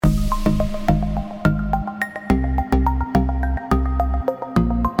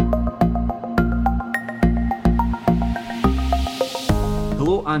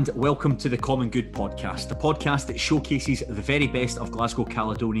and welcome to the Common Good podcast, a podcast that showcases the very best of Glasgow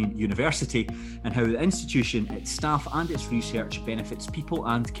Caledonian University and how the institution, its staff and its research benefits people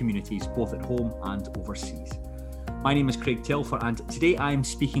and communities both at home and overseas. My name is Craig Telfer and today I am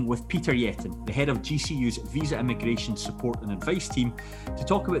speaking with Peter Yetton, the head of GCU's Visa Immigration Support and Advice team, to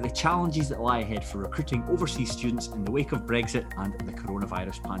talk about the challenges that lie ahead for recruiting overseas students in the wake of Brexit and the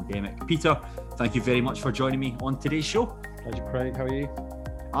coronavirus pandemic. Peter, thank you very much for joining me on today's show. Pleasure, Craig. How are you?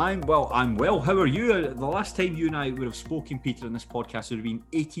 I'm well. How are you? The last time you and I would have spoken, Peter, in this podcast would have been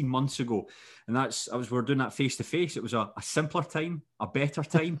 18 months ago. And we were doing that face to face. It was a simpler time, a better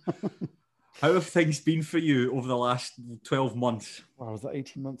time. How have things been for you over the last 12 months? Wow, was that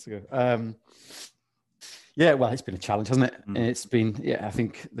 18 months ago? Yeah, well, it's been a challenge, hasn't it? And it's been, I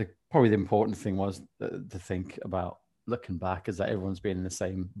think probably the important thing was to think about looking back is that everyone's been in the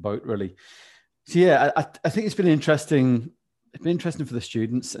same boat, really. So, I think it's been interesting. It's been interesting for the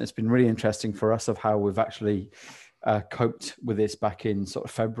students, and it's been really interesting for us of how we've actually coped with this back in sort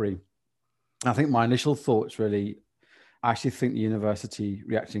of February. I think my initial thoughts really, I actually think the university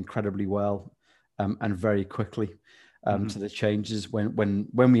reacted incredibly well and very quickly to the changes when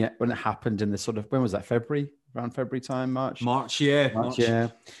it happened in the sort of, when was that, February? Around February time, March? March, yeah.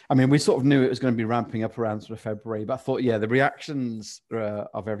 I mean, we sort of knew it was going to be ramping up around sort of February, but I thought, the reactions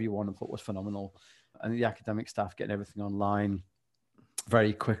of everyone I thought was phenomenal. And the academic staff getting everything online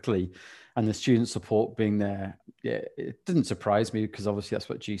very quickly and the student support being there. Yeah, it didn't surprise me because obviously that's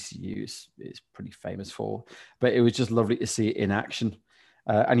what GCU is pretty famous for, but it was just lovely to see it in action.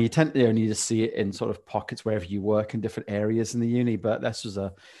 And you tend to only just see it in sort of pockets wherever you work in different areas in the uni, but this was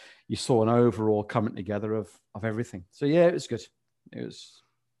you saw an overall coming together of everything. So it was good. It was,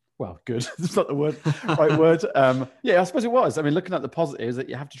 well, good. It's not the right word. I suppose it was. I mean, looking at the positives that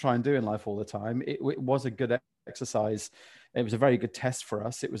you have to try and do in life all the time, it was a good exercise. It was a very good test for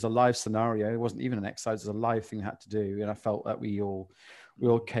us. It was a live scenario. It wasn't even an exercise. It was a live thing we had to do. And I felt that we all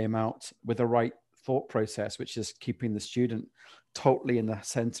came out with the right thought process, which is keeping the student totally in the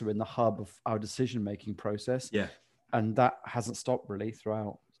center, in the hub of our decision-making process. Yeah. And that hasn't stopped really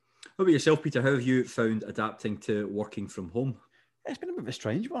throughout. How about yourself, Peter? How have you found adapting to working from home? It's been a bit of a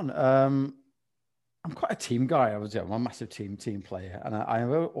strange one. I'm quite a team guy. I'm a massive team player, and I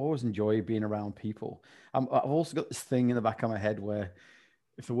always enjoy being around people. I've also got this thing in the back of my head where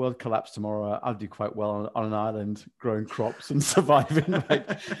if the world collapsed tomorrow, I'd do quite well on an island growing crops and surviving.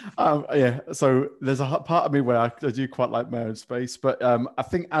 So there's a part of me where I do quite like my own space. But I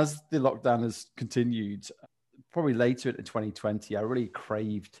think as the lockdown has continued, probably later in 2020, I really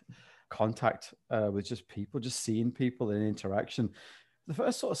craved contact with just people, just seeing people in interaction. The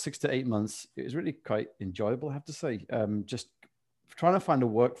first sort of 6 to 8 months, it was really quite enjoyable, I have to say. Just trying to find a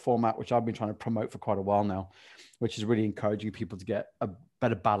work format, which I've been trying to promote for quite a while now, which is really encouraging people to get a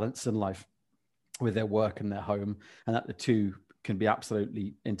better balance in life with their work and their home, and that the two can be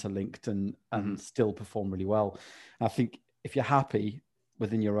absolutely interlinked and still perform really well. And I think if you're happy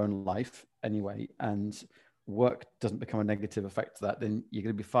within your own life anyway, and work doesn't become a negative effect to that, then you're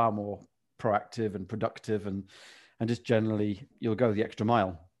going to be far more proactive and productive and just generally you'll go the extra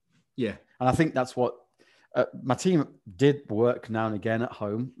mile. Yeah. And I think that's what my team did work now and again at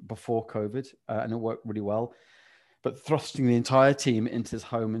home before COVID and it worked really well. But thrusting the entire team into this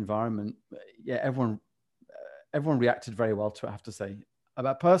home environment, everyone reacted very well to it, I have to say.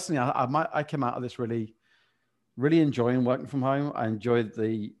 But personally, I came out of this really, really enjoying working from home. I enjoy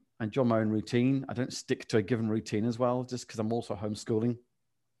my own routine. I don't stick to a given routine as well, just because I'm also homeschooling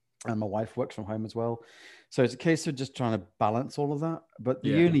and my wife works from home as well. So it's a case of just trying to balance all of that. But the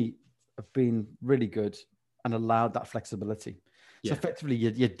uni have been really good and allowed that flexibility. So effectively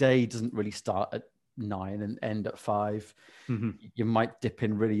your day doesn't really start at 9 and end at 5. Mm-hmm. You might dip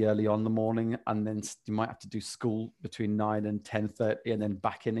in really early on in the morning and then you might have to do school between 9 and 10:30 and then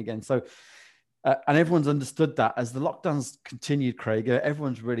back in again. So and everyone's understood that as the lockdowns continued, Craig,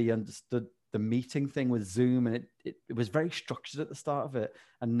 everyone's really understood the meeting thing with Zoom, and it was very structured at the start of it.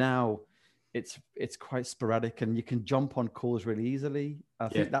 And now it's quite sporadic and you can jump on calls really easily. I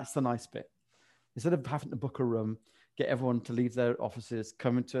think that's the nice bit. Instead of having to book a room, get everyone to leave their offices,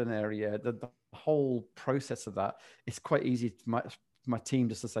 come into an area, the whole process of that, it's quite easy for my team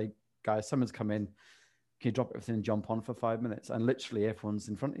just to say, guys, someone's come in, can you drop everything and jump on for 5 minutes? And literally everyone's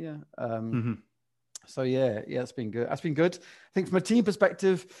in front of you. So it's been good. That's been good. I think from a team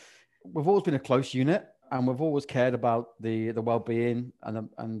perspective, we've always been a close unit and we've always cared about the well-being and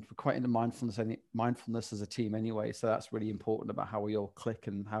we're quite into mindfulness as a team anyway. So that's really important about how we all click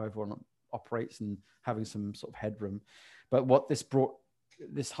and how everyone operates and having some sort of headroom. But what this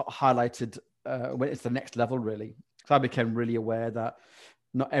highlighted when it's the next level really. So I became really aware that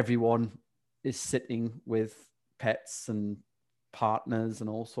not everyone is sitting with pets and partners and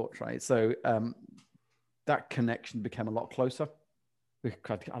all sorts, right? So that connection became a lot closer.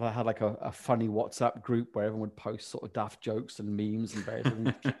 I had like a funny WhatsApp group where everyone would post sort of daft jokes and memes and various things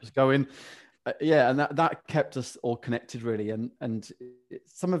to keep us going. Yeah, and that kept us all connected really, and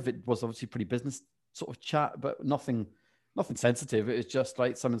some of it was obviously pretty business sort of chat, but nothing sensitive. It was just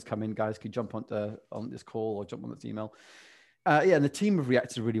like, someone's come in, guys, could you jump on this call or jump on this email. Yeah, and the team have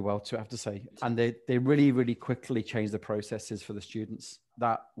reacted really well to it, I have to say, and they really, really quickly changed the processes for the students.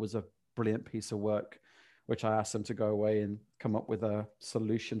 That was a brilliant piece of work, which I asked them to go away and come up with a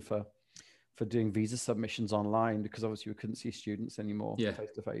solution for doing visa submissions online, because obviously we couldn't see students anymore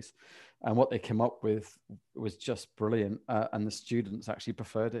face to face. And what they came up with was just brilliant. And the students actually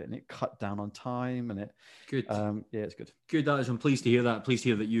preferred it, and it cut down on time, and it good. Yeah, it's good. Good. That is. I'm pleased to hear that. Pleased to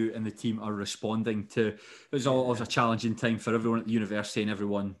hear that you and the team are responding to. It's always a challenging time for everyone at the university and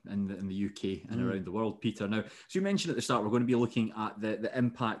everyone in the UK and around the world, Peter. Now, so you mentioned at the start, we're going to be looking at the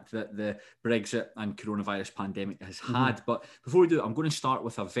impact that the Brexit and coronavirus pandemic has had. But before we do it, I'm going to start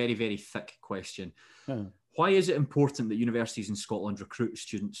with a very, very thick question. Why is it important that universities in Scotland recruit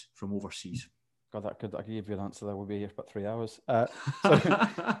students from overseas? God, I could give you an answer. That would be here for about 3 hours.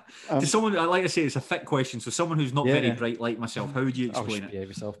 To someone, I like to say, it's a thick question. So someone who's not very bright like myself, how would you explain it? Behave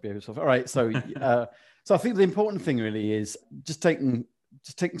yourself. All right. So, so I think the important thing really is just taking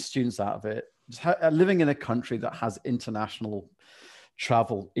students out of it. Living in a country that has international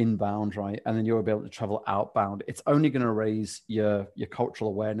travel inbound, right, and then you'll be able to travel outbound. It's only going to raise your cultural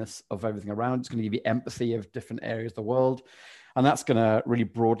awareness of everything around. It's going to give you empathy of different areas of the world. And that's going to really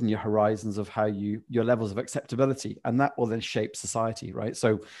broaden your horizons of how your levels of acceptability. And that will then shape society, right?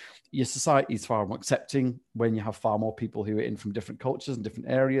 So your society is far more accepting when you have far more people who are in from different cultures and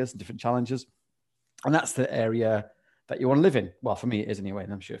different areas and different challenges. And that's the area that you want to live in. Well, for me, it is anyway,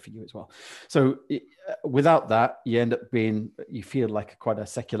 and I'm sure for you as well. So without that, you end up you feel like quite a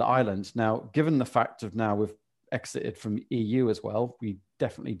secular island. Now, given the fact of now we've exited from EU as well, we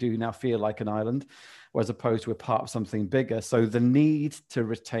definitely do now feel like an island, as opposed to a part of something bigger. So the need to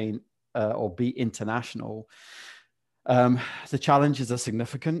retain or be international, the challenges are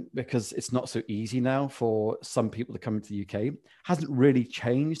significant, because it's not so easy now for some people to come into the UK. Hasn't really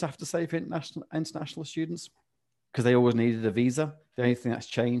changed, I have to say, for international students, because they always needed a visa. The only thing that's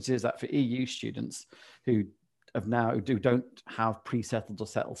changed is that for EU students who don't have pre-settled or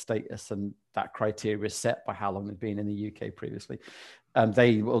settled status, and that criteria is set by how long they've been in the UK previously,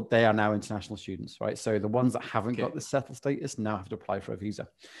 they are now international students, right? So the ones that haven't got the settled status now have to apply for a visa.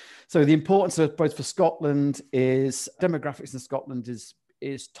 So the importance of both for Scotland is demographics in Scotland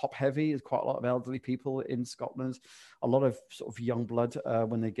is top heavy. There's quite a lot of elderly people in Scotland. A lot of sort of young blood,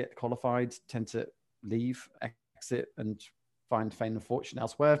 when they get qualified, tend to leave, exit, and find fame and fortune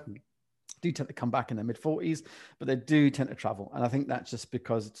elsewhere. Do tend to come back in their mid-40s, but they do tend to travel. And I think that's just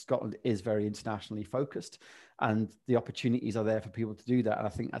because Scotland is very internationally focused, and the opportunities are there for people to do that. And I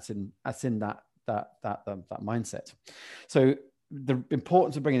think that's in that mindset. So the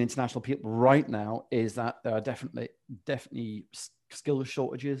importance of bringing international people right now is that there are definitely skill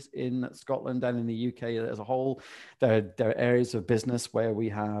shortages in Scotland and in the UK as a whole. There are areas of business where we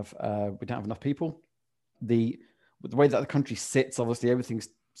don't have enough people. The way that the country sits, obviously everything's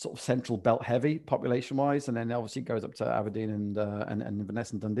sort of central belt heavy population wise, and then obviously goes up to Aberdeen and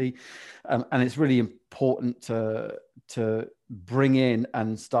Inverness and Dundee, and it's really important to bring in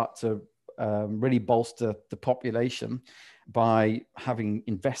and start to really bolster the population by having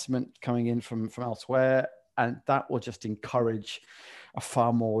investment coming in from elsewhere, and that will just encourage a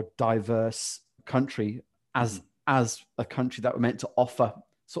far more diverse country as a country that we're meant to offer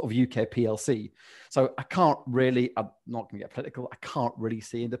sort of UK PLC. So I'm not going to get political. I can't really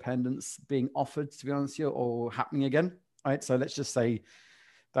see independence being offered, to be honest with you, or happening again. Right. So let's just say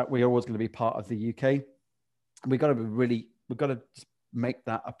that we're always going to be part of the UK. We've got to make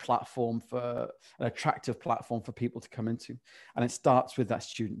that a platform, for an attractive platform for people to come into. And it starts with that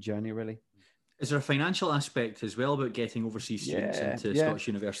student journey, really. Is there a financial aspect as well about getting overseas students into Scottish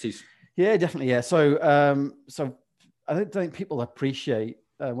universities? Yeah, definitely. Yeah. So I don't think people appreciate,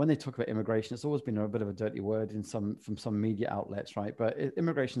 when they talk about immigration, it's always been a bit of a dirty word from some media outlets, right? But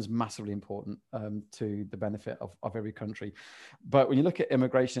immigration is massively important to the benefit of every country. But when you look at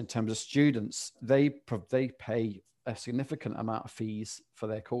immigration in terms of students, they pay a significant amount of fees for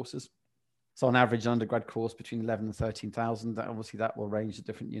their courses. So on average, an undergrad course between 11 and 13,000. Obviously, that will range at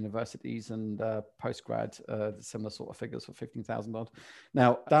different universities, and postgrad, similar sort of figures for 15,000 odd.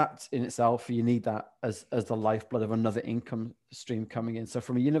 Now, that in itself, you need that as the lifeblood of another income stream coming in. So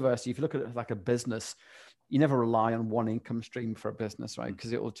from a university, if you look at it like a business, you never rely on one income stream for a business, right?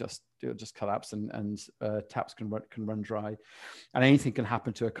 Because it'll just collapse and taps can run dry, and anything can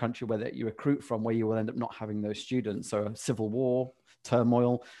happen to a country where you recruit from, where you will end up not having those students. So a civil war,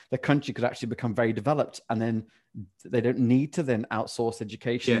 turmoil, the country could actually become very developed, and then they don't need to then outsource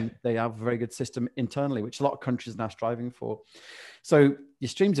education. Yeah. They have a very good system internally, which a lot of countries are now striving for. So your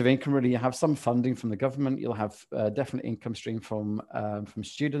streams of income, really, you have some funding from the government. You'll have definitely income stream from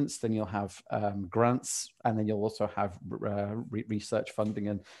students. Then you'll have grants, and then you'll also have research funding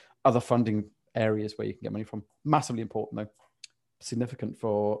and other funding areas where you can get money from. Massively important, though, significant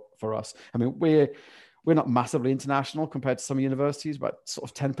for us. I mean, we're not massively international compared to some universities, but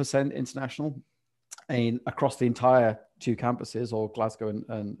sort of 10% international. And across the entire 2 campuses, or Glasgow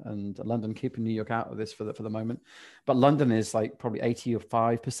and London, keeping New York out of this for the moment. But London is like probably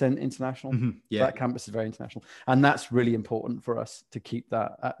 85% international. Mm-hmm. Yeah. So that campus is very international. And that's really important for us to keep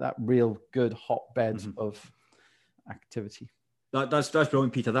that real good hotbed mm-hmm. of activity. That's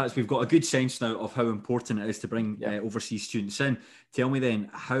brilliant, Peter. We've got a good sense now of how important it is to bring overseas students in. Tell me then,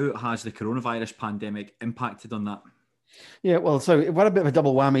 how has the coronavirus pandemic impacted on that? Yeah, well, so it had a bit of a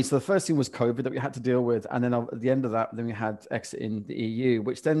double whammy. So the first thing was COVID that we had to deal with. And then at the end of that, then we had exiting the EU,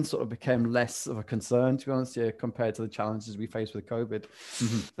 which then sort of became less of a concern, to be honest, compared to the challenges we faced with COVID.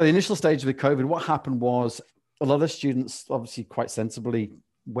 Mm-hmm. So the initial stage with COVID, what happened was a lot of students, obviously quite sensibly,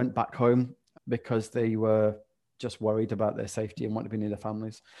 went back home because they were just worried about their safety and wanted to be near their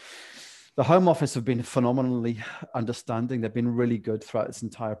families. The Home Office have been phenomenally understanding. They've been really good throughout this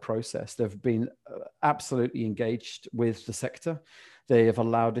entire process. They've been absolutely engaged with the sector. They have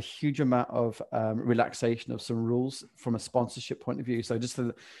allowed a huge amount of relaxation of some rules from a sponsorship point of view. So just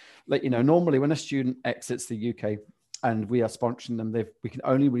to let you know, normally when a student exits the UK and we are sponsoring them, we can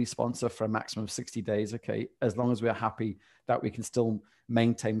only really sponsor for a maximum of 60 days, okay, as long as we are happy that we can still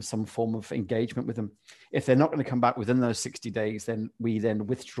maintain some form of engagement with them. If they're not going to come back within those 60 days, then we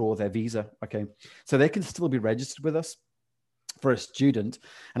withdraw their visa, okay? So they can still be registered with us for a student.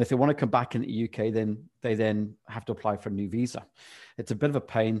 And if they want to come back in the UK, then they have to apply for a new visa. It's a bit of a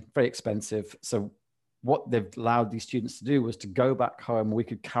pain, very expensive. So what they've allowed these students to do was to go back home, and we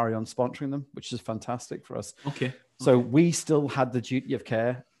could carry on sponsoring them, which is fantastic for us. Okay. So we still had the duty of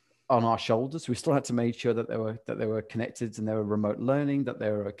care on our shoulders. We still had to make sure that they were connected and they were remote learning, that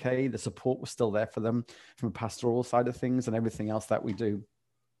they were okay. The support was still there for them from a pastoral side of things and everything else that we do.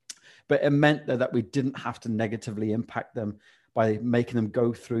 But it meant that we didn't have to negatively impact them by making them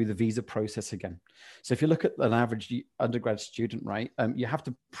go through the visa process again. So if you look at an average undergrad student, right, you have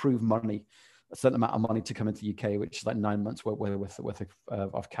to prove money, a certain amount of money to come into the UK, which is like 9 months worth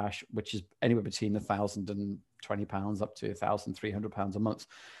of cash, which is anywhere between £1,020 up to £1,300 a month.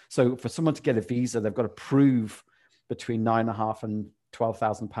 So for someone to get a visa, they've got to prove between £9,500 and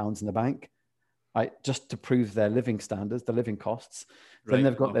 £12,000 in the bank, right, just to prove their living standards, the living costs. Right. Then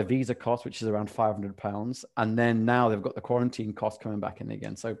they've got their visa cost, which is around £500. And then now they've got the quarantine cost coming back in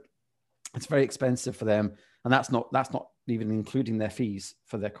again. So it's very expensive for them. And that's not even including their fees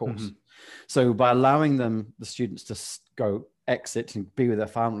for their course. Mm-hmm. So by allowing the students to exit and be with their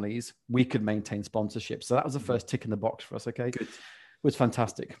families, we could maintain sponsorship. So that was the first tick in the box for us. Okay. Good. It was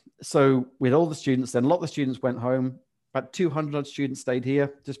fantastic. So with all the students, then a lot of the students went home. About 200 students stayed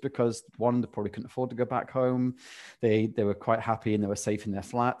here just because, one, they probably couldn't afford to go back home. They were quite happy and they were safe in their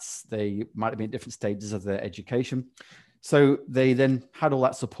flats. They might have been at different stages of their education. So they then had all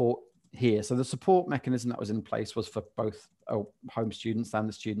that support here. So the support mechanism that was in place was for both home students and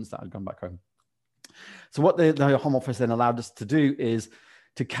the students that had gone back home. So what the Home Office then allowed us to do is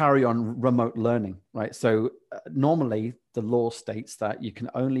to carry on remote learning, right? So normally the law states that you can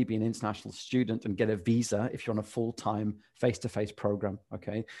only be an international student and get a visa if you're on a full-time face-to-face program,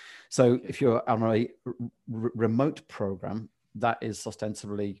 okay? So if you're on a remote program, that is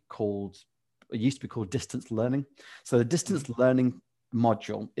ostensibly it used to be called distance learning. So the distance learning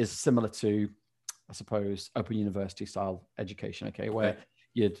module is similar to, I suppose, Open University style education, okay, where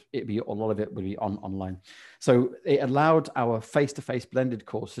a lot of it would be online. So it allowed our face-to-face blended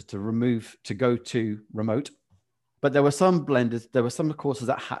courses to go to remote, but there were some courses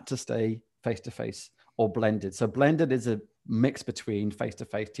that had to stay face-to-face or blended. So blended is a mix between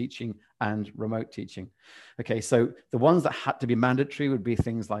face-to-face teaching and remote teaching. Okay, so the ones that had to be mandatory would be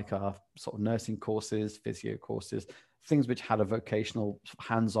things like our sort of nursing courses, physio courses, things which had a vocational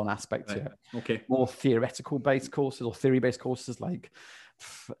hands-on aspect to it. Okay. More theoretical-based courses or theory-based courses like,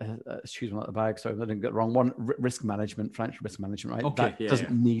 excuse me, not the bag, so I didn't get it wrong. One, risk management, financial risk management, right? Okay, that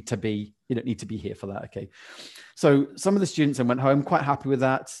doesn't need to be, you don't need to be here for that, okay? So some of the students then went home, quite happy with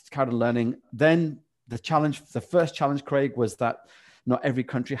that, carried on learning. Then the first challenge, Craig, was that not every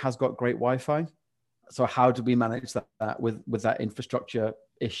country has got great Wi-Fi. So how do we manage that with that infrastructure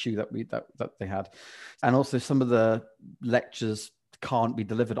issue that they had? And also some of the lectures can't be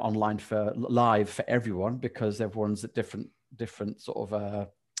delivered online live for everyone because everyone's at different sort of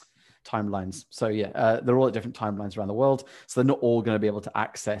timelines. So they're all at different timelines around the world. So they're not all going to be able to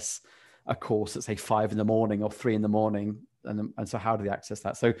access a course at say 5 a.m. or 3 a.m. And so how do they access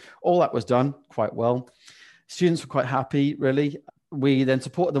that? So all that was done quite well. Students were quite happy, really. We then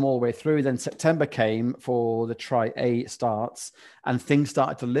supported them all the way through. Then September came for the Tri-A starts, and things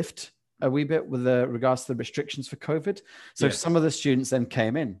started to lift a wee bit with regards to the restrictions for COVID. So some of the students then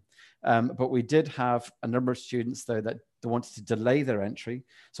came in. But we did have a number of students, though, that they wanted to delay their entry.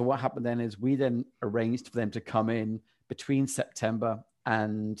 So what happened then is we then arranged for them to come in between September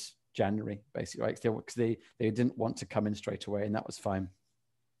and January, basically, right? Because they didn't want to come in straight away, and that was fine.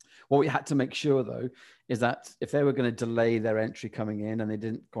 What we had to make sure, though, is that if they were going to delay their entry coming in and they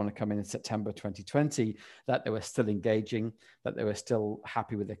didn't want to come in September 2020, that they were still engaging, that they were still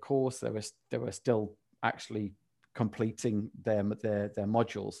happy with their course, they were still actually completing their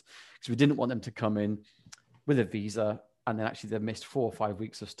modules. Because we didn't want them to come in with a visa and then actually they missed 4 or 5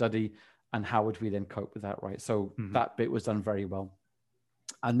 weeks of study. And how would we then cope with that, right? So that bit was done very well.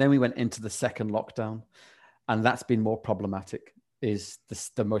 And then we went into the second lockdown, and that's been more problematic. Is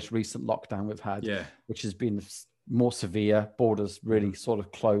the most recent lockdown we've had, which has been more severe, borders really sort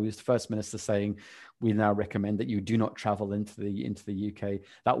of closed. First Minister saying, we now recommend that you do not travel into the UK.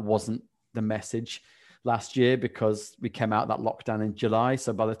 That wasn't the message last year because we came out of that lockdown in July.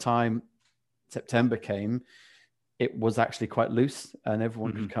 So by the time September came, it was actually quite loose and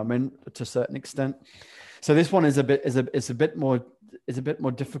everyone could come in to a certain extent. So this one is a bit more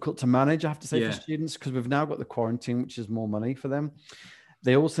difficult to manage, I have to say, for students, because we've now got the quarantine, which is more money for them.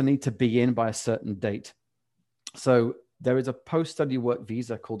 They also need to be in by a certain date. So there is a post-study work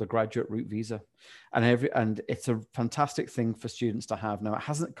visa called a graduate route visa. And it's a fantastic thing for students to have. Now, it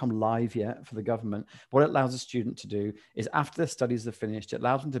hasn't come live yet for the government. What it allows a student to do is after their studies are finished, it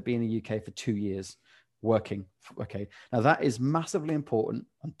allows them to be in the UK for 2 years working. Okay. Now, that is massively important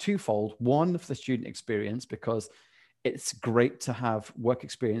and twofold. One, for the student experience, because it's great to have work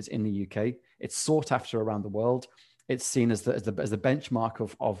experience in the UK. It's sought after around the world. It's seen as the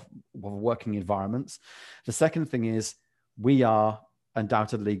benchmark of working environments. The second thing is we are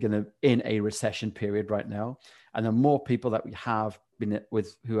undoubtedly going to in a recession period right now. And the more people that we have been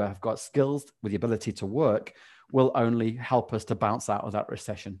with who have got skills with the ability to work will only help us to bounce out of that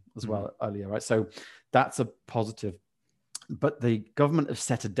recession as well earlier, right? So that's a positive. But the government have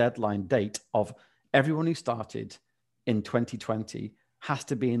set a deadline date of everyone who started in 2020 has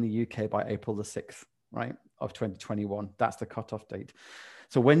to be in the UK by April the 6th, right, of 2021. That's the cutoff date.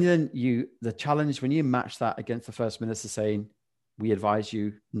 So when the challenge, when you match that against the First Minister saying, we advise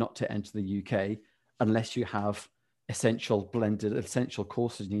you not to enter the UK unless you have essential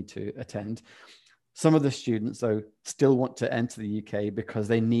courses you need to attend. Some of the students, though, still want to enter the UK because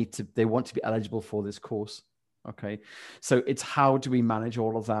they want to be eligible for this course. Okay. So it's how do we manage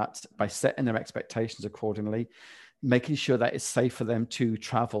all of that by setting their expectations accordingly, making sure that it's safe for them to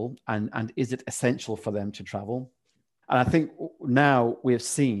travel and is it essential for them to travel? And I think now we have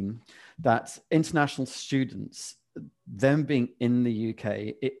seen that international students, them being in the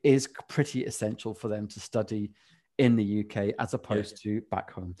UK, it is pretty essential for them to study in the UK as opposed to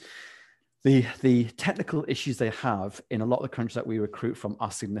back home. The technical issues they have in a lot of the countries that we recruit from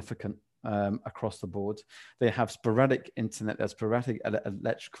are significant across the board. They have sporadic internet, there's sporadic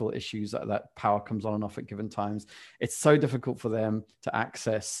electrical issues that power comes on and off at given times. It's so difficult for them to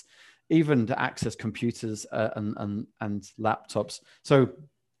access, even to access computers and laptops. So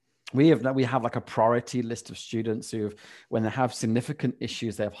we have like a priority list of students who have, when they have significant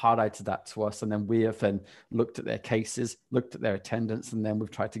issues, they have highlighted that to us. And then we have then looked at their cases, looked at their attendance, and then we've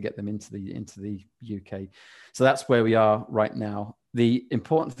tried to get them into the UK. So that's where we are right now. The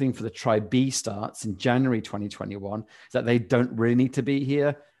important thing for the Tri-B starts in January 2021 is that they don't really need to be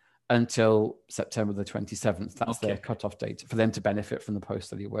here until September the 27th. That's their cutoff date for them to benefit from the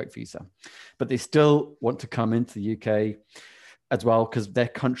post-study work visa. But they still want to come into the UK as well, because their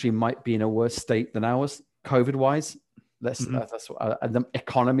country might be in a worse state than ours, COVID-wise. The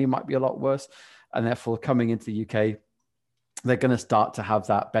economy might be a lot worse. And therefore, coming into the UK, they're going to start to have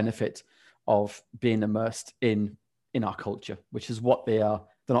that benefit of being immersed in our culture, which is what they are.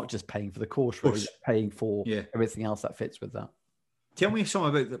 They're not just paying for the course, really, they're paying for everything else that fits with that. Tell me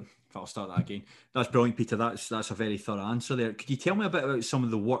something about I'll start that again. That's brilliant, Peter. That's a very thorough answer there. Could you tell me a bit about some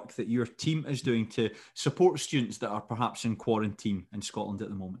of the work that your team is doing to support students that are perhaps in quarantine in Scotland at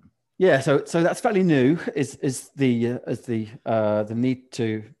the moment? Yeah, so that's fairly new. Is the need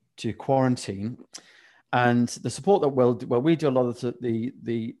to quarantine. And the support that we'll do, well, we do a lot of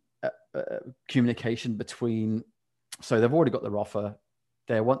the communication between, so they've already got their offer,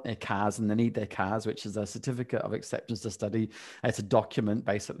 they want their CAS and they need their CAS, which is a certificate of acceptance to study. It's a document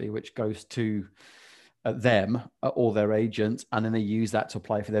basically which goes to them or their agent, and then they use that to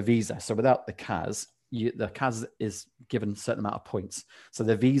apply for their visa. So without the CAS, the CAS is given a certain amount of points. So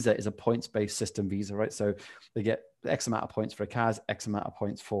the visa is a points-based system visa, right? So they get X amount of points for a CAS, X amount of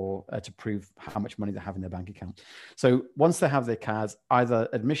points for to prove how much money they have in their bank account. So once they have their CAS, either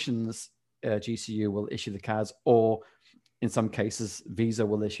admissions GCU will issue the CAS, or in some cases, Visa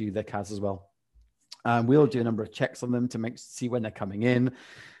will issue their CAS as well. We'll do a number of checks on them to see when they're coming in,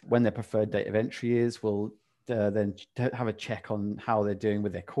 when their preferred date of entry is. We'll then have a check on how they're doing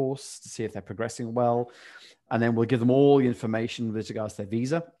with their course to see if they're progressing well. And then we'll give them all the information with regards to their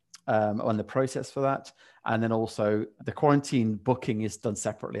visa on the process for that. And then also the quarantine booking is done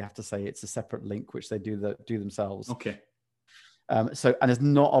separately. I have to say it's a separate link, which they do themselves. Okay. And there's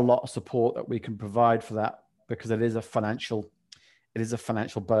not a lot of support that we can provide for that because it is a financial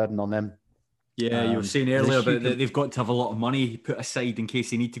burden on them. Yeah, you were saying earlier about that they've got to have a lot of money put aside in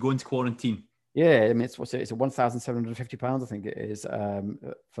case they need to go into quarantine. Yeah, I mean it's £1,750, I think it is,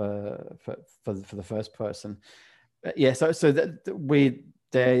 for the first person. Yeah, so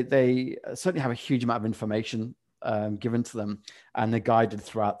they certainly have a huge amount of information given to them, and they're guided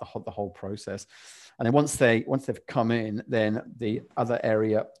throughout the whole process. And then once they've come in, then the other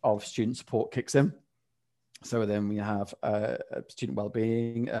area of student support kicks in. So then we have student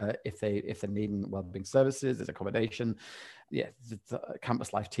well-being, if they're needing well-being services, there's accommodation, the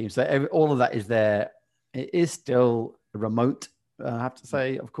campus life team. So all of that is there. It is still remote, I have to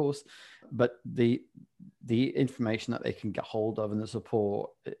say, of course, but the information that they can get hold of and the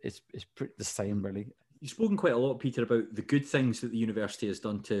support is pretty the same, really. You've spoken quite a lot, Peter, about the good things that the university has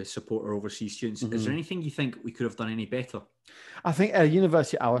done to support our overseas students. Mm-hmm. Is there anything you think we could have done any better? I think at a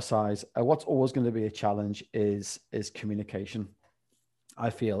university our size, what's always going to be a challenge is communication, I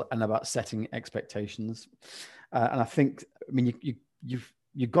feel, and about setting expectations. And I think, I mean,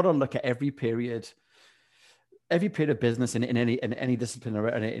 you've got to look at every period of business in any discipline or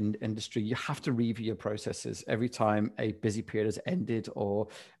any industry. You have to review your processes every time a busy period has ended, or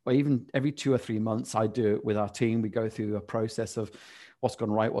even every 2 or 3 months. I do it with our team. We go through a process of what's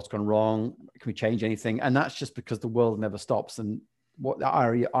gone right, what's gone wrong, can we change anything? And that's just because the world never stops, and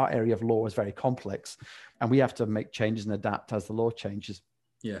our area of law is very complex, and we have to make changes and adapt as the law changes.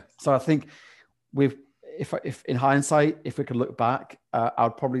 Yeah. So I think if in hindsight, if we could look back,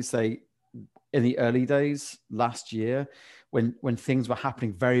 I'd probably say, in the early days last year, when things were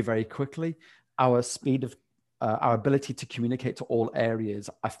happening very, very quickly, our speed of our ability to communicate to all areas,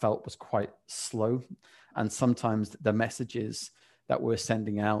 I felt, was quite slow. And sometimes the messages that we're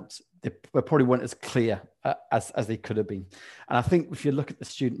sending out, they probably weren't as clear as they could have been. And I think if you look at the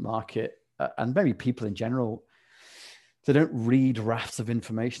student market and maybe people in general, they don't read rafts of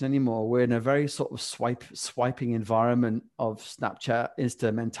information anymore. We're in a very sort of swiping environment of Snapchat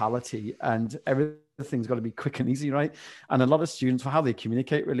Insta mentality, and everything's got to be quick and easy, right? And a lot of students, how they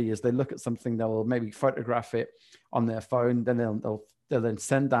communicate really is they look at something, they'll maybe photograph it on their phone, then they'll then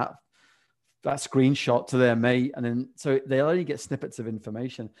send that screenshot to their mate, and then so they only get snippets of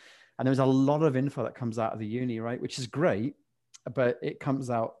information. And there's a lot of info that comes out of the uni, right? Which is great, but it comes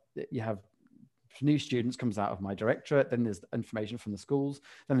out, you have new students, comes out of my directorate, then there's information from the schools,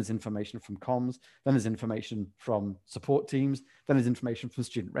 then there's information from comms, then there's information from support teams, then there's information from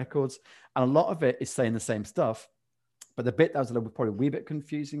student records. And a lot of it is saying the same stuff. But the bit that was probably a wee bit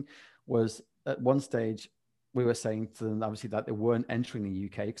confusing was at one stage, we were saying to them, obviously, that they weren't entering the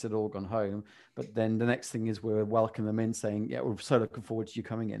UK because they'd all gone home. But then the next thing is we're welcoming them in, saying, yeah, we're so looking forward to you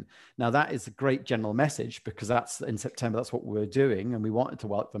coming in. Now, that is a great general message because that's in September, that's what we're doing. And we wanted to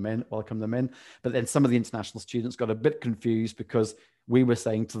welcome them in. But then some of the international students got a bit confused because we were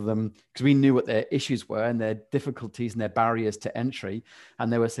saying to them, because we knew what their issues were and their difficulties and their barriers to entry.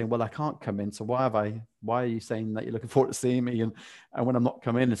 And they were saying, well, I can't come in. So why are you saying that you're looking forward to seeing me and when I'm not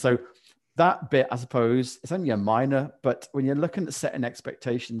coming in? And so that bit, I suppose, it's only a minor, but when you're looking at setting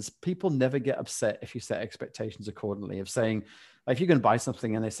expectations, people never get upset if you set expectations accordingly, of saying, like, if you're going to buy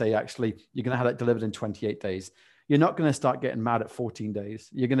something and they say, actually, you're going to have it delivered in 28 days, you're not going to start getting mad at 14 days.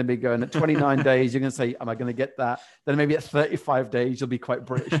 You're going to be going at 29 days. You're going to say, am I going to get that? Then maybe at 35 days, you'll be quite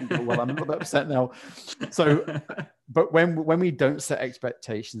British and go, well, I'm a little bit upset now. So, but when we don't set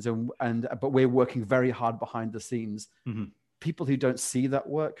expectations but we're working very hard behind the scenes, mm-hmm. people who don't see that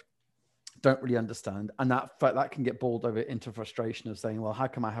work don't really understand. And that can get boiled over into frustration of saying, well, how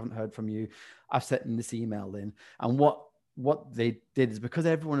come I haven't heard from you? I've sent in this email in. And what what they did is because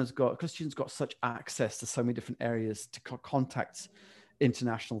students got such access to so many different areas to contact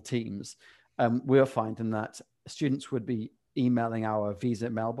international teams, we were finding that students would be emailing our visa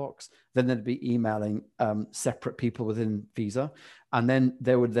mailbox, then they'd be emailing separate people within visa, and then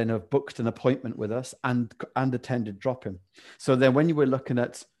they would then have booked an appointment with us and attended drop-in. So then when we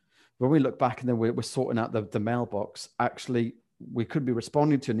look back and then we're sorting out the mailbox, actually we could be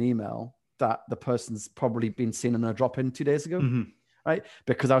responding to an email that the person's probably been seen on a drop-in 2 days ago. Mm-hmm. Right?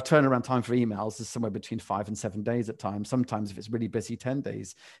 Because our turnaround time for emails is somewhere between 5 and 7 days at times. Sometimes if it's really busy, 10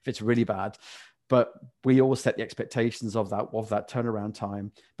 days, if it's really bad. But we always set the expectations of that turnaround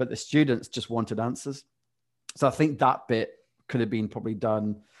time. But the students just wanted answers. So I think that bit could have been probably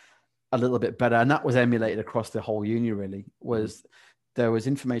done a little bit better. And that was emulated across the whole uni, really, was there was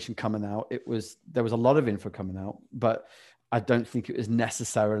information coming out. There was a lot of info coming out, but I don't think it was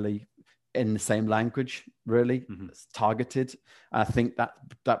necessarily in the same language, really. It's targeted. I think that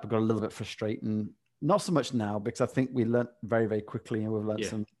got a little bit frustrating. Not so much now, because I think we learned very, very quickly, and we've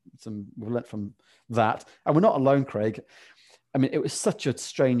learned we've learned from that. And we're not alone, Craig. I mean, it was such a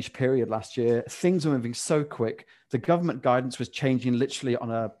strange period last year. Things were moving so quick. The government guidance was changing literally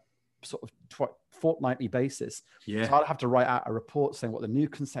on a sort of fortnightly basis. Yeah. So I'd have to write out a report saying what the new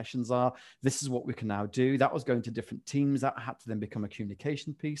concessions are. This is what we can now do. That was going to different teams. That had to then become a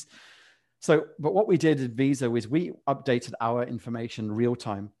communication piece. So, but what we did at Visa was we updated our information real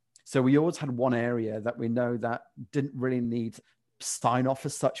time. So we always had one area that we know that didn't really need sign off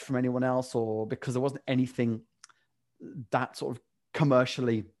as such from anyone else, or because there wasn't anything that sort of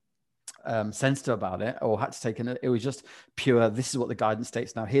commercially sensitive about it, or had to take it was just pure, this is what the guidance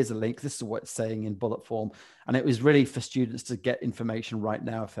states now, here's a link, this is what it's saying in bullet form. And it was really for students to get information right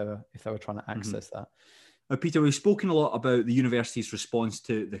now if they were trying to access that. Now, Peter, we've spoken a lot about the university's response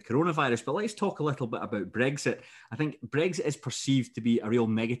to the coronavirus, but let's talk a little bit about Brexit. I think Brexit is perceived to be a real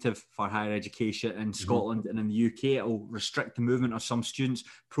negative for higher education in Scotland and in the UK. It will restrict the movement of some students.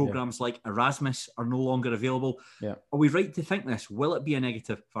 Programmes like Erasmus are no longer available. Yeah. Are we right to think this? Will it be a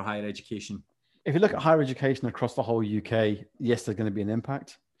negative for higher education? If you look at higher education across the whole UK, yes, there's going to be an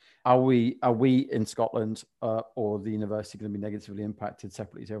impact. Are we in Scotland or the university going to be negatively impacted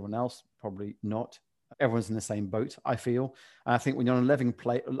separately to everyone else? Probably not. Everyone's in the same boat, I feel. And I think when you're on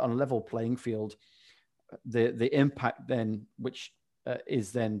a level playing field, the impact then, which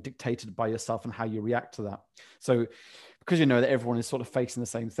is then dictated by yourself and how you react to that. So because you know that everyone is sort of facing the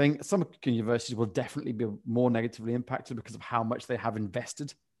same thing, some universities will definitely be more negatively impacted because of how much they have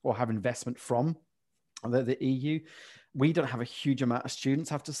invested or have investment from the EU. We don't have a huge amount of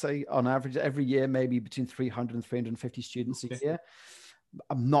students, I have to say, on average, every year, maybe between 300 and 350 students a year.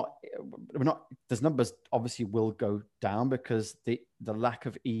 Those numbers obviously will go down because the lack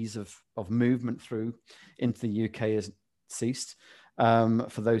of ease of movement through into the UK has ceased.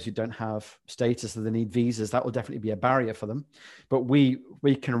 For those who don't have status or they need visas, that will definitely be a barrier for them. But we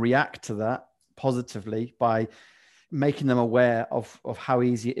can react to that positively by making them aware of how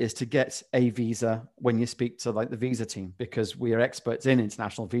easy it is to get a visa when you speak to like the visa team, because we are experts in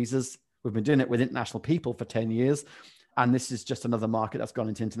international visas. We've been doing it with international people for 10 years. And this is just another market that's gone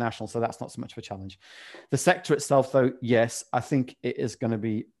into international. So that's not so much of a challenge. The sector itself, though, yes, I think it is going to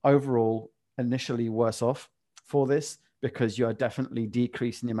be overall initially worse off for this, because you're definitely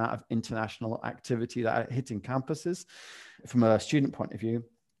decreasing the amount of international activity that are hitting campuses from a student point of view.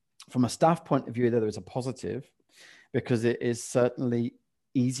 From a staff point of view, there is a positive, because it is certainly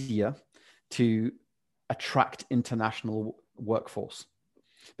easier to attract international workforce,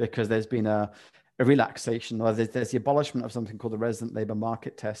 because there's been a relaxation, or there's the abolishment of something called the resident labour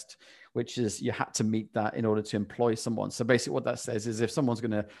market test, which is you had to meet that in order to employ someone. So basically what that says is if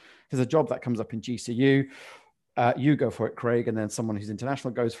there's a job that comes up in GCU, you go for it, Craig, and then someone who's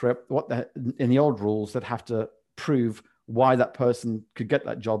international goes for it. In the old rules, they'd have to prove why that person could get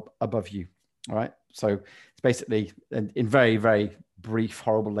that job above you. All right. So it's basically, in very, very brief,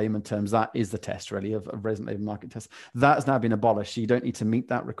 horrible layman terms, that is the test really of resident labour market test. That has now been abolished. So you don't need to meet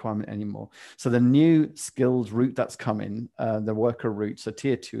that requirement anymore. So the new skills route that's coming, the worker route, so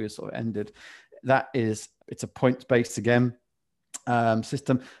tier 2 is sort of ended. It's a points-based again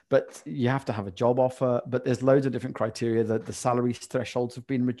system, but you have to have a job offer, but there's loads of different criteria that the salary thresholds have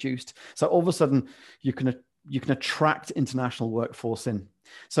been reduced. So all of a sudden you can attract international workforce in.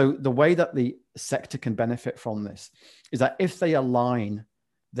 So the way that the sector can benefit from this is that if they align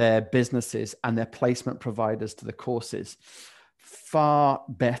their businesses and their placement providers to the courses far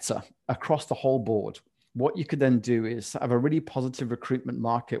better across the whole board, what you could then do is have a really positive recruitment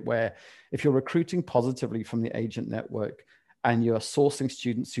market where if you're recruiting positively from the agent network and you're sourcing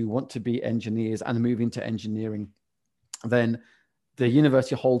students who want to be engineers and moving to engineering, then the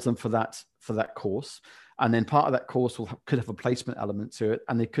university holds them for that course. And then part of that course could have a placement element to it.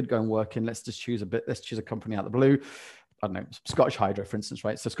 And they could go and work in, let's choose a company out of the blue. I don't know, Scottish Hydro, for instance,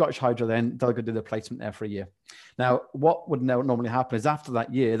 right? So Scottish Hydro, then they'll go do the placement there for a year. Now, what would normally happen is after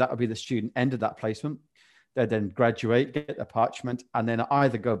that year, that would be the student ended that placement. They then graduate, get their parchment, and then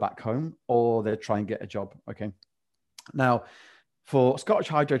either go back home or they try and get a job. Okay. Now, for Scottish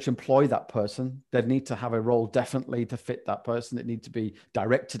Hydro to employ that person, they'd need to have a role definitely to fit that person. It need to be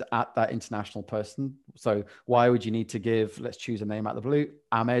directed at that international person. So why would you need to give, let's choose a name out of the blue,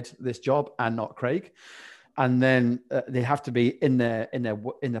 Ahmed this job and not Craig? And then they have to be in their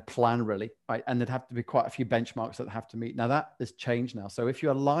plan, really, right? And there'd have to be quite a few benchmarks that they have to meet. Now that has changed now. So if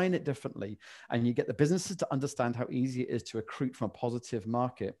you align it differently and you get the businesses to understand how easy it is to recruit from a positive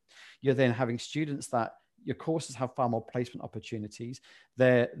market, you're then having students that your courses have far more placement opportunities.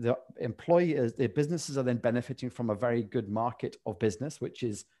 The employers, their businesses are then benefiting from a very good market of business, which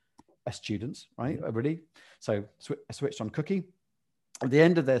is students, right? Really. So switched on cookie. At the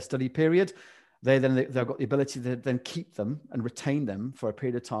end of their study period, they've got the ability to then keep them and retain them for a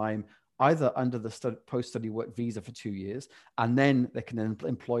period of time, either under the post-study work visa for 2 years, and then they can then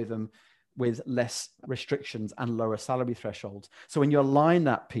employ them with less restrictions and lower salary thresholds. So when you align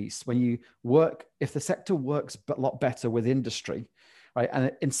that piece, when you work, if the sector works a lot better with industry, right?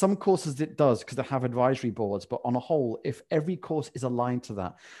 And in some courses it does because they have advisory boards, but on a whole, if every course is aligned to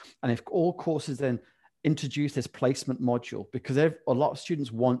that, and if all courses then introduce this placement module, because a lot of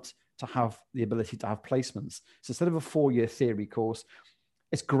students want to have the ability to have placements. So instead of a 4-year theory course,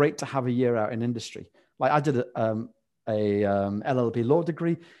 it's great to have a year out in industry. Like I did a LLB law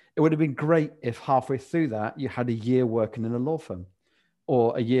degree. It would have been great if halfway through that you had a year working in a law firm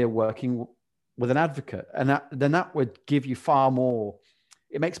or a year working with an advocate. And that would give you far more,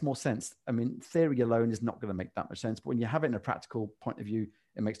 it makes more sense. I mean, theory alone is not going to make that much sense, but when you have it in a practical point of view,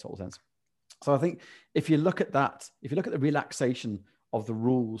 it makes total sense. So I think if you look at that, if you look at the relaxation of the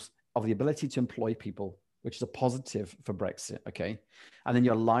rules of the ability to employ people, which is a positive for Brexit, okay, and then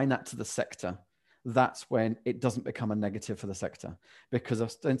you align that to the sector, that's when it doesn't become a negative for the sector, because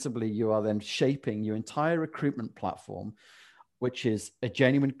ostensibly you are then shaping your entire recruitment platform, which is a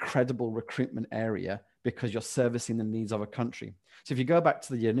genuine, credible recruitment area because you're servicing the needs of a country. So if you go back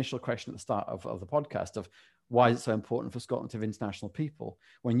to the initial question at the start of the podcast of why is it so important for Scotland to have international people,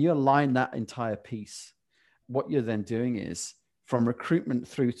 when you align that entire piece, what you're then doing is from recruitment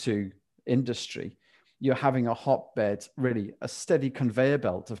through to industry, you're having a hotbed, really a steady conveyor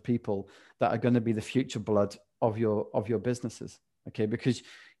belt of people that are going to be the future blood of your businesses, okay? Because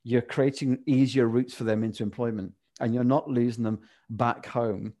you're creating easier routes for them into employment and you're not losing them back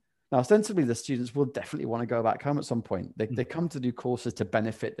home. Now, ostensibly, the students will definitely want to go back home at some point. They come to do courses to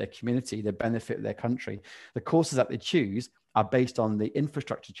benefit their community, they benefit their country. The courses that they choose are based on the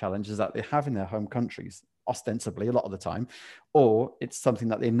infrastructure challenges that they have in their home countries, ostensibly a lot of the time, or it's something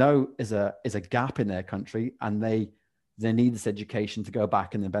that they know is a gap in their country and they need this education to go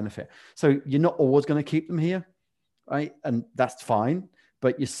back and then benefit. So you're not always going to keep them here, right? And that's fine,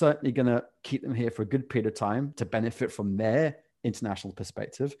 but you're certainly going to keep them here for a good period of time to benefit from their international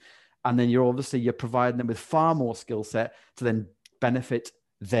perspective. And then you're providing them with far more skill set to then benefit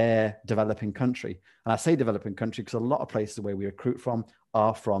their developing country. And I say developing country because a lot of places where we recruit from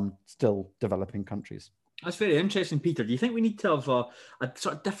are from still developing countries. That's very interesting, Peter. Do you think we need to have a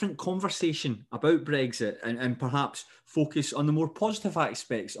sort of different conversation about Brexit and perhaps focus on the more positive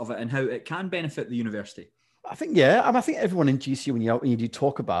aspects of it and how it can benefit the university? I think, yeah. I think everyone in GCU, when you do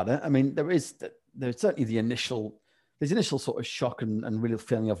talk about it, I mean, there's certainly the initial sort of shock and real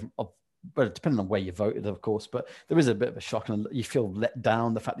feeling of but depending on where you voted, of course, but there is a bit of a shock and you feel let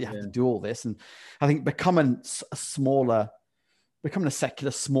down, the fact that you have to do all this. And I think becoming a secular,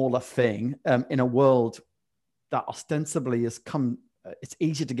 smaller thing in a world that ostensibly has come, it's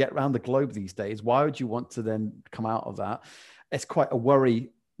easier to get around the globe these days. Why would you want to then come out of that? It's quite a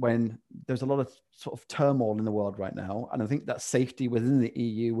worry when there's a lot of sort of turmoil in the world right now. And I think that safety within the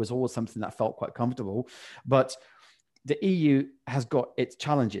EU was always something that felt quite comfortable, but the EU has got its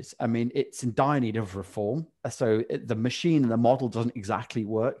challenges. I mean, it's in dire need of reform. So the machine and the model doesn't exactly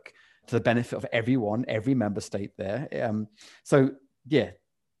work to the benefit of everyone, every member state there. So yeah,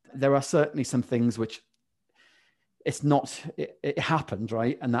 there are certainly some things which it happened,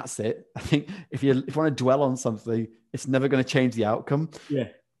 right? And that's it. I think if you want to dwell on something, it's never going to change the outcome. Yeah.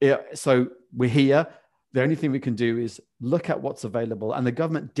 So we're here. The only thing we can do is look at what's available. And the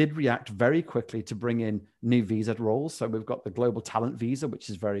government did react very quickly to bring in new visa roles. So we've got the global talent visa, which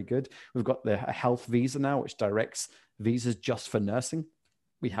is very good. We've got the health visa now, which directs visas just for nursing.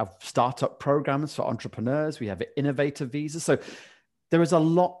 We have startup programs for entrepreneurs. We have innovator visas. So there is a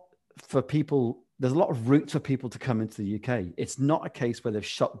lot for people. There's a lot of routes for people to come into the UK. It's not a case where they've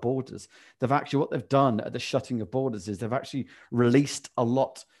shut borders. What they've done at the shutting of borders is they've actually released a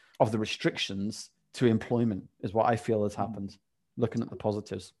lot of the restrictions to employment, is what I feel has happened, looking at the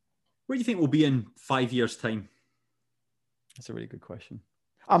positives. Where do you think we'll be in 5 years' time? That's a really good question.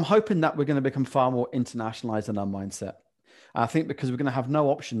 I'm hoping that we're going to become far more internationalized in our mindset. I think because we're going to have no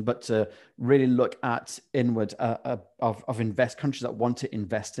option but to really look at inward of countries that want to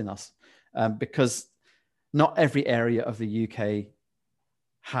invest in us. Because not every area of the UK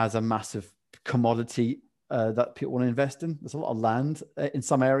has a massive commodity that people want to invest in. There's a lot of land in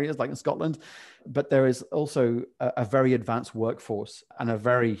some areas, like in Scotland, but there is also a very advanced workforce and a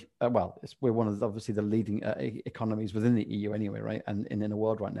very, we're one of obviously the leading economies within the EU anyway, right? And in the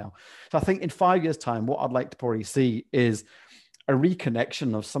world right now. So I think in 5 years' time, what I'd like to probably see is a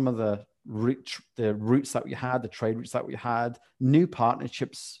reconnection of some of the routes that we had, the trade routes that we had, new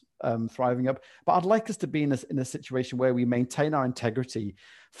partnerships thriving up. But I'd like us to be in a situation where we maintain our integrity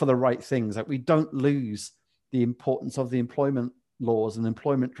for the right things, that we don't lose the importance of the employment laws and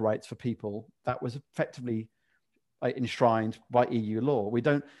employment rights for people that was effectively enshrined by EU law. We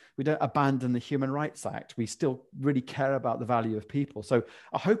don't abandon the Human Rights Act. We still really care about the value of people. So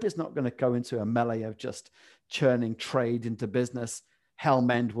I hope it's not going to go into a melee of just churning trade into business.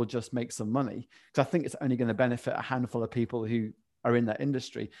 Hellmend will just make some money, because I think it's only going to benefit a handful of people who are in that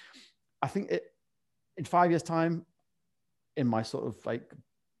industry. I think in 5 years' time, in my sort of like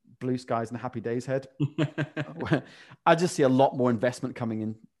blue skies and happy days head, I just see a lot more investment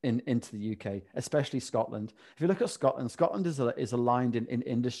coming into the UK, especially Scotland. If you look at Scotland is aligned in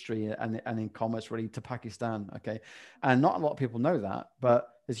industry and in commerce really to Pakistan, okay? And not a lot of people know that, but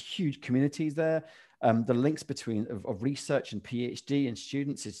there's huge communities there. The links between of research and PhD and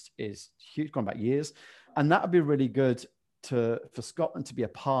students is huge, gone back years. And that would be really good for Scotland to be a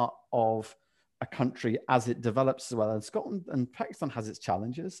part of a country as it develops as well. And Scotland and Pakistan has its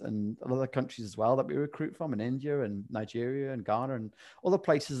challenges, and other countries as well that we recruit from, in India and Nigeria and Ghana and other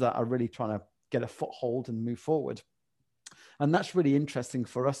places that are really trying to get a foothold and move forward. And that's really interesting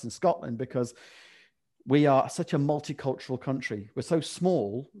for us in Scotland, because we are such a multicultural country. We're so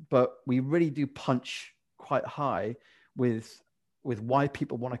small, but we really do punch quite high with why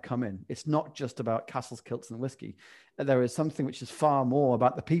people want to come in. It's not just about castles, kilts and whiskey. There is something which is far more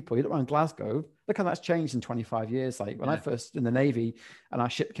about the people. You look around Glasgow, look how that's changed in 25 years. Like when I first in the Navy and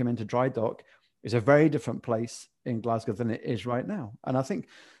our ship came into dry dock, it's a very different place in Glasgow than it is right now. And I think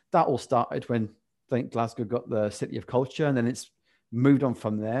that all started when Glasgow got the City of Culture, and then it's moved on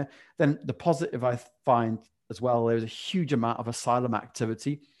from there. Then the positive I find as well, there was a huge amount of asylum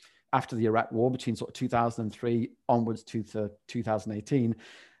activity after the Iraq War between sort of 2003 onwards to 2018.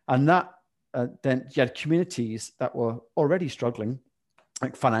 And that then you had communities that were already struggling,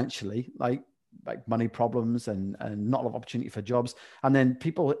 like financially, like money problems and not a lot of opportunity for jobs. And then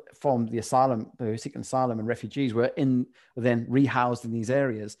people from the asylum, who were seeking asylum and refugees were then rehoused in these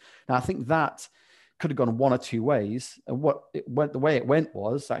areas. Now, I think that could have gone one or two ways. And the way it went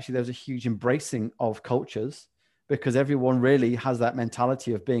was actually there was a huge embracing of cultures, because everyone really has that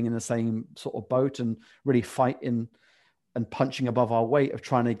mentality of being in the same sort of boat and really fighting and punching above our weight of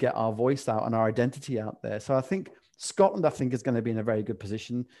trying to get our voice out and our identity out there. So I think Scotland, is going to be in a very good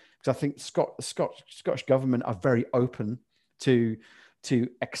position, because I think Scottish government are very open to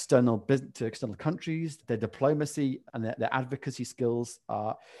external business, to external countries. Their diplomacy and their advocacy skills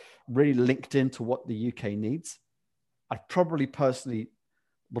are really linked into what the UK needs. I probably personally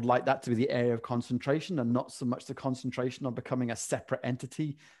would like that to be the area of concentration, and not so much the concentration on becoming a separate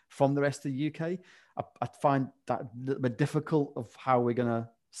entity from the rest of the UK. I find that a little bit difficult of how we're going to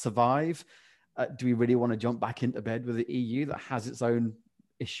survive. Do we really want to jump back into bed with the EU that has its own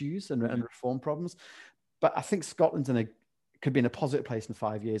issues and reform problems? But I think Scotland could be in a positive place in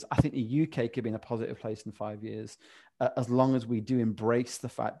 5 years. I think the UK could be in a positive place in 5 years, as long as we do embrace the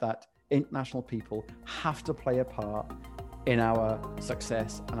fact that international people have to play a part in our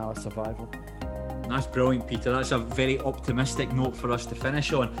success and our survival. That's brilliant, Peter. That's a very optimistic note for us to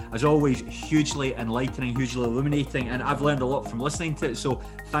finish on. As always, hugely enlightening, hugely illuminating, and I've learned a lot from listening to it. So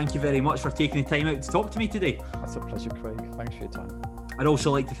thank you very much for taking the time out to talk to me today. That's a pleasure, Craig. Thanks for your time. I'd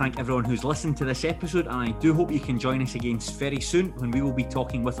also like to thank everyone who's listened to this episode, and I do hope you can join us again very soon when we will be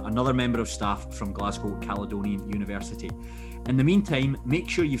talking with another member of staff from Glasgow Caledonian University. In the meantime, make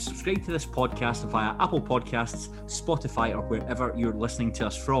sure you've subscribed to this podcast via Apple Podcasts, Spotify, or wherever you're listening to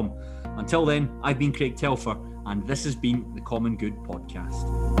us from. Until then, I've been Craig Telfer, and this has been the Common Good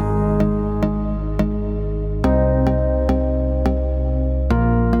Podcast.